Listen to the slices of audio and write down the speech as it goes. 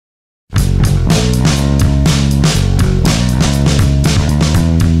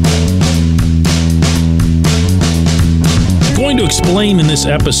explain in this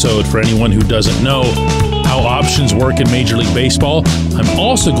episode, for anyone who doesn't know, how options work in Major League Baseball. I'm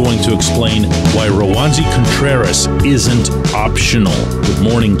also going to explain why Roansy Contreras isn't optional. Good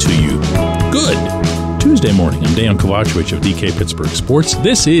morning to you. Good Tuesday morning. I'm Dejan Kovacevic of DK Pittsburgh Sports.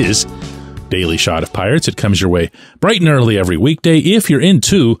 This is Daily Shot of Pirates. It comes your way bright and early every weekday. If you're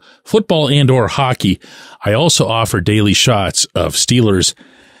into football and or hockey, I also offer daily shots of Steelers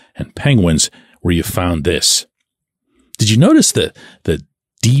and Penguins where you found this. Did you notice the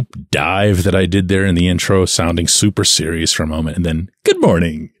deep dive that I did there in the intro, sounding super serious for a moment, and then good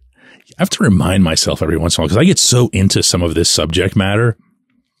morning? I have to remind myself every once in a while because I get so into some of this subject matter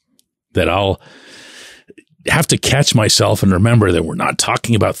that I'll have to catch myself and remember that we're not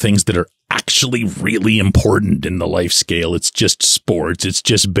talking about things that are actually really important in the life scale. It's just sports. It's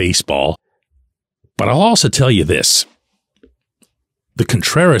just baseball. But I'll also tell you this. The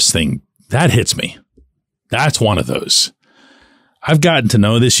Contreras thing, that hits me. That's one of those. I've gotten to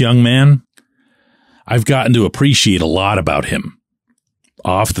know this young man. I've gotten to appreciate a lot about him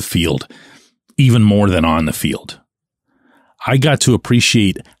off the field, even more than on the field. I got to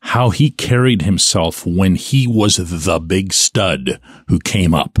appreciate how he carried himself when he was the big stud who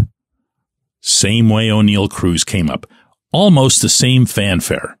came up. Same way O'Neal Cruz came up. Almost the same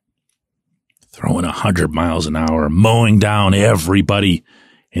fanfare. Throwing 100 miles an hour, mowing down everybody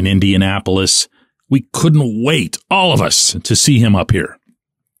in Indianapolis. We couldn't wait, all of us, to see him up here.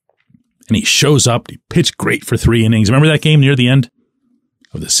 And he shows up. He pitched great for 3 innings. Remember that game near the end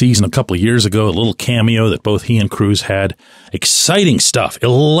of the season a couple of years ago? A little cameo that both he and Cruz had. Exciting stuff.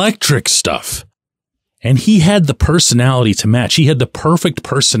 Electric stuff. And he had the personality to match. He had the perfect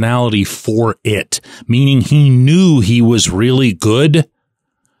personality for it, meaning he knew he was really good,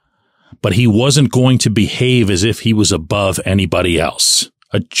 but he wasn't going to behave as if he was above anybody else.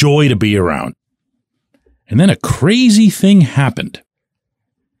 A joy to be around. And then a crazy thing happened.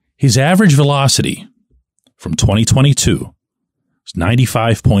 His average velocity from 2022 was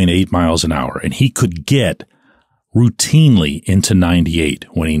 95.8 miles an hour, and he could get routinely into 98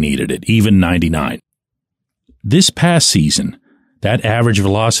 when he needed it, even 99. This past season, that average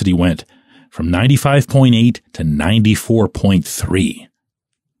velocity went from 95.8 to 94.3.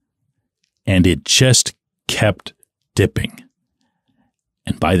 And it just kept dipping.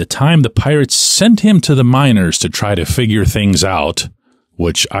 And by the time the Pirates sent him to the minors to try to figure things out,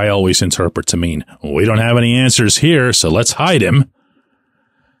 which I always interpret to mean, we don't have any answers here, so let's hide him,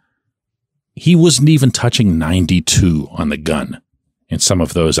 he wasn't even touching 92 on the gun in some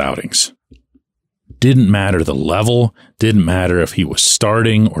of those outings. Didn't matter the level, didn't matter if he was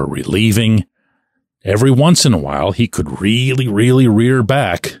starting or relieving. Every once in a while, he could really, really rear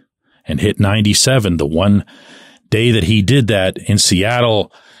back and hit 97. The one day that he did that in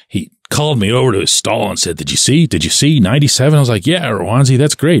Seattle, he called me over to his stall and said, Did you see 97? I was like, yeah, Roansy,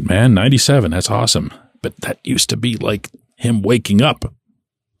 that's great, man. 97, that's awesome. But that used to be like him waking up,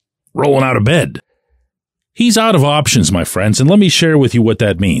 rolling out of bed. He's out of options, my friends, and let me share with you what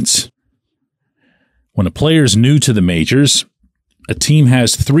that means. When a player's new to the majors, a team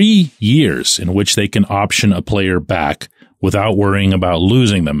has 3 years in which they can option a player back without worrying about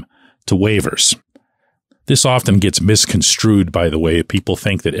losing them to waivers. This often gets misconstrued, by the way. People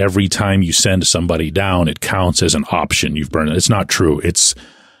think that every time you send somebody down, it counts as an option. You've burned it. It's not true. It's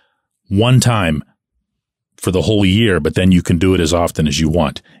one time for the whole year, but then you can do it as often as you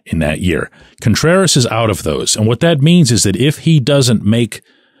want in that year. Contreras is out of those. And what that means is that if he doesn't make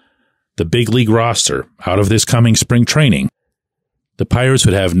the big league roster out of this coming spring training, the Pirates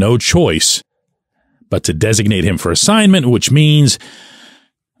would have no choice but to designate him for assignment, which means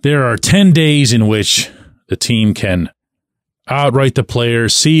there are 10 days in which the team can outright the player,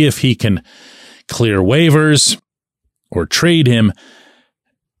 see if he can clear waivers or trade him.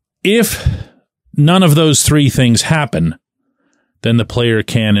 If none of those 3 things happen, then the player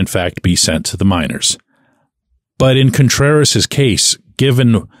can, in fact, be sent to the minors. But in Contreras' case,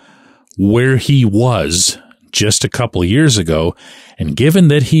 given where he was just a couple of years ago, and given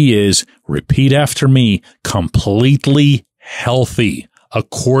that he is, repeat after me, completely healthy,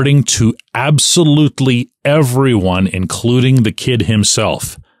 according to absolutely everyone, including the kid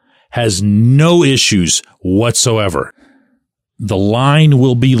himself, has no issues whatsoever. The line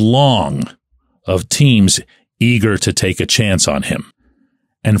will be long of teams eager to take a chance on him.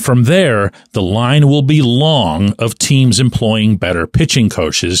 And from there, the line will be long of teams employing better pitching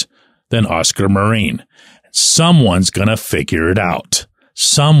coaches than Oscar Marin. Someone's going to figure it out.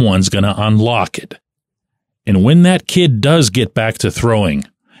 Someone's going to unlock it. And when that kid does get back to throwing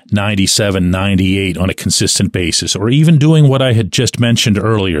 97, 98 on a consistent basis, or even doing what I had just mentioned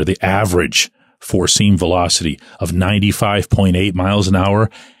earlier, the average four-seam velocity of 95.8 miles an hour.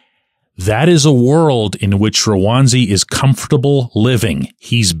 That is a world in which Roansy is comfortable living.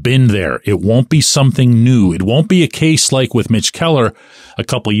 He's been there. It won't be something new. It won't be a case like with Mitch Keller a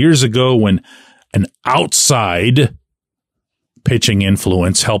couple years ago when an outside pitching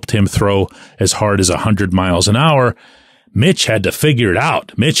influence helped him throw as hard as 100 miles an hour. Mitch had to figure it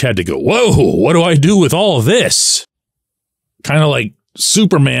out. Mitch had to go, whoa, what do I do with all of this? Kind of like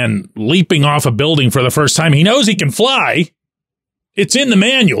Superman leaping off a building for the first time. He knows he can fly. It's in the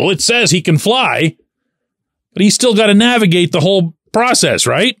manual. It says he can fly, but he's still got to navigate the whole process,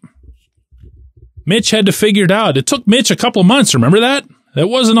 right? Mitch had to figure it out. It took Mitch a couple of months. Remember that? That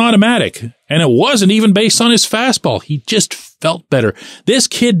wasn't automatic, and it wasn't even based on his fastball. He just felt better. This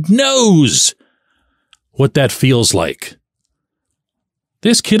kid knows what that feels like.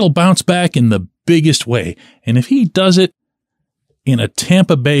 This kid will bounce back in the biggest way, and if he does it in a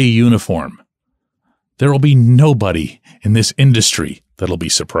Tampa Bay uniform, there will be nobody in this industry that'll be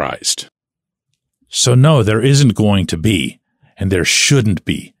surprised. So no, there isn't going to be, and there shouldn't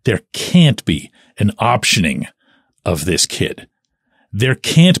be, there can't be an optioning of this kid. There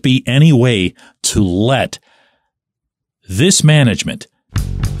can't be any way to let this management,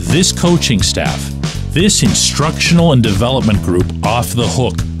 this coaching staff, this instructional and development group off the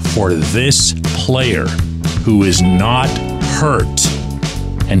hook for this player who is not hurt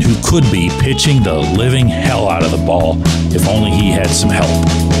and who could be pitching the living hell out of the ball if only he had some help.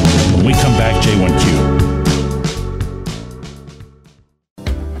 When we come back, J1Q.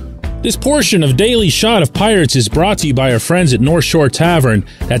 This portion of Daily Shot of Pirates is brought to you by our friends at North Shore Tavern.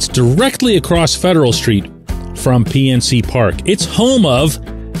 That's directly across Federal Street from PNC Park. It's home of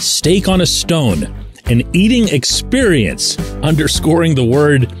Steak on a Stone, an eating experience, underscoring the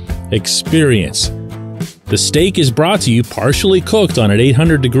word experience. The steak is brought to you partially cooked on an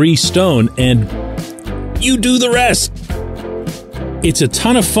 800-degree stone, and you do the rest. It's a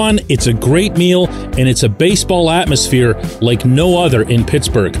ton of fun, it's a great meal, and it's a baseball atmosphere like no other in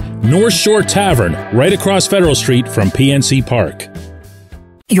Pittsburgh. North Shore Tavern, right across Federal Street from PNC Park.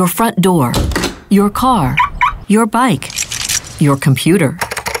 Your front door, your car, your bike, your computer,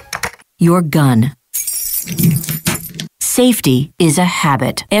 your gun. Safety is a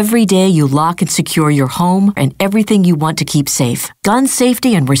habit. Every day you lock and secure your home and everything you want to keep safe. Gun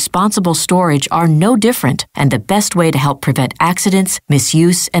safety and responsible storage are no different, and the best way to help prevent accidents,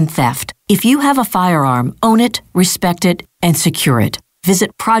 misuse, and theft. If you have a firearm, own it, respect it, and secure it.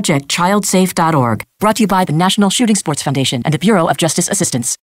 Visit ProjectChildSafe.org. Brought to you by the National Shooting Sports Foundation and the Bureau of Justice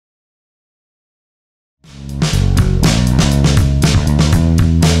Assistance.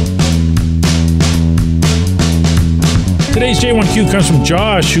 Today's J1Q comes from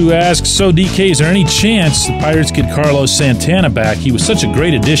Josh, who asks, so DK, is there any chance the Pirates get Carlos Santana back? He was such a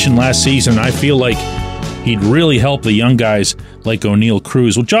great addition last season. I feel like he'd really help the young guys like O'Neal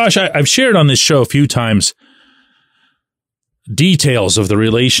Cruz. Well, Josh, I've shared on this show a few times details of the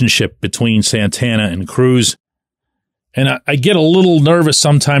relationship between Santana and Cruz. And I get a little nervous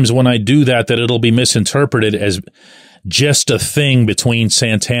sometimes when I do that it'll be misinterpreted as just a thing between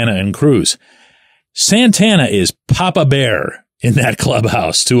Santana and Cruz. Santana is Papa Bear in that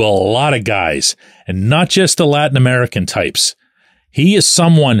clubhouse to a lot of guys, and not just the Latin American types. He is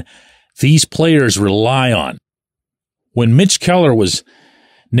someone these players rely on. When Mitch Keller was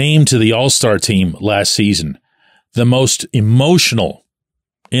named to the All-Star team last season, the most emotional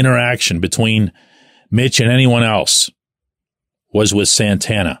interaction between Mitch and anyone else was with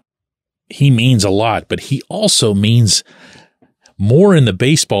Santana. He means a lot, but he also means more in the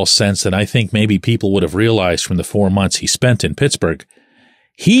baseball sense than I think maybe people would have realized from the 4 months he spent in Pittsburgh.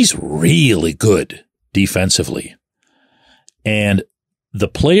 He's really good defensively. And the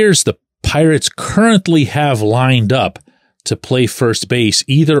players the Pirates currently have lined up to play first base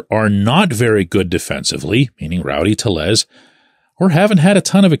either are not very good defensively, meaning Rowdy Tellez, or haven't had a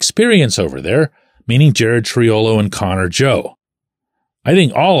ton of experience over there, meaning Jared Triolo and Connor Joe. I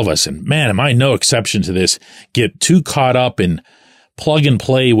think all of us, and man, am I no exception to this, get too caught up in plug and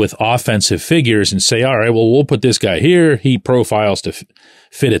play with offensive figures and say, all right, well, we'll put this guy here. He profiles to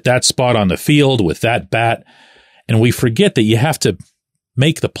fit at that spot on the field with that bat. And we forget that you have to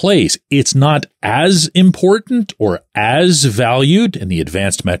make the plays. It's not as important or as valued, and the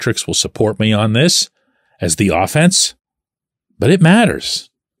advanced metrics will support me on this, as the offense, but it matters.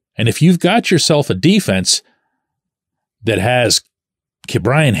 And if you've got yourself a defense that has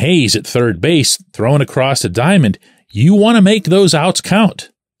Brian Hayes at third base throwing across the diamond, you want to make those outs count.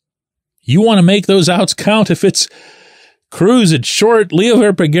 You want to make those outs count if it's Cruz at short, Leo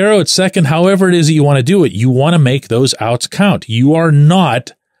Verpagero at second, however it is that you want to do it. You want to make those outs count. You are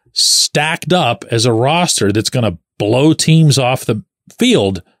not stacked up as a roster that's going to blow teams off the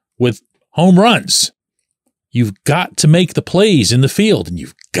field with home runs. You've got to make the plays in the field, and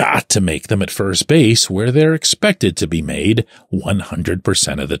you've got to make them at first base where they're expected to be made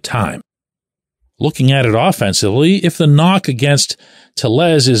 100% of the time. Looking at it offensively, if the knock against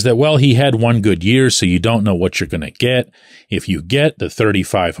Tellez is that, well, he had one good year, so you don't know what you're going to get. If you get the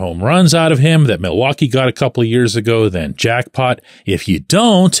 35 home runs out of him that Milwaukee got a couple of years ago, then jackpot. If you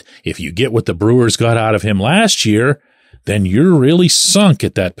don't, if you get what the Brewers got out of him last year, then you're really sunk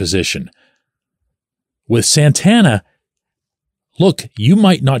at that position. With Santana, look, you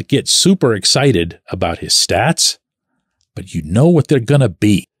might not get super excited about his stats, but you know what they're going to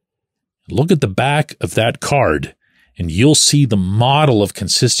be. Look at the back of that card, and you'll see the model of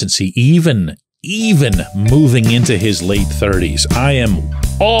consistency even moving into his late 30s. I am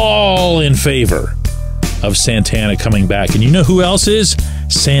all in favor of Santana coming back. And you know who else is?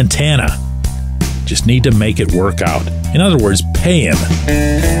 Santana. Just need to make it work out. In other words, pay him.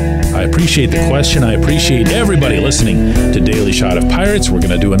 I appreciate the question. I appreciate everybody listening to Daily Shot of Pirates. We're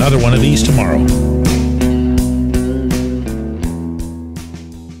going to do another one of these tomorrow.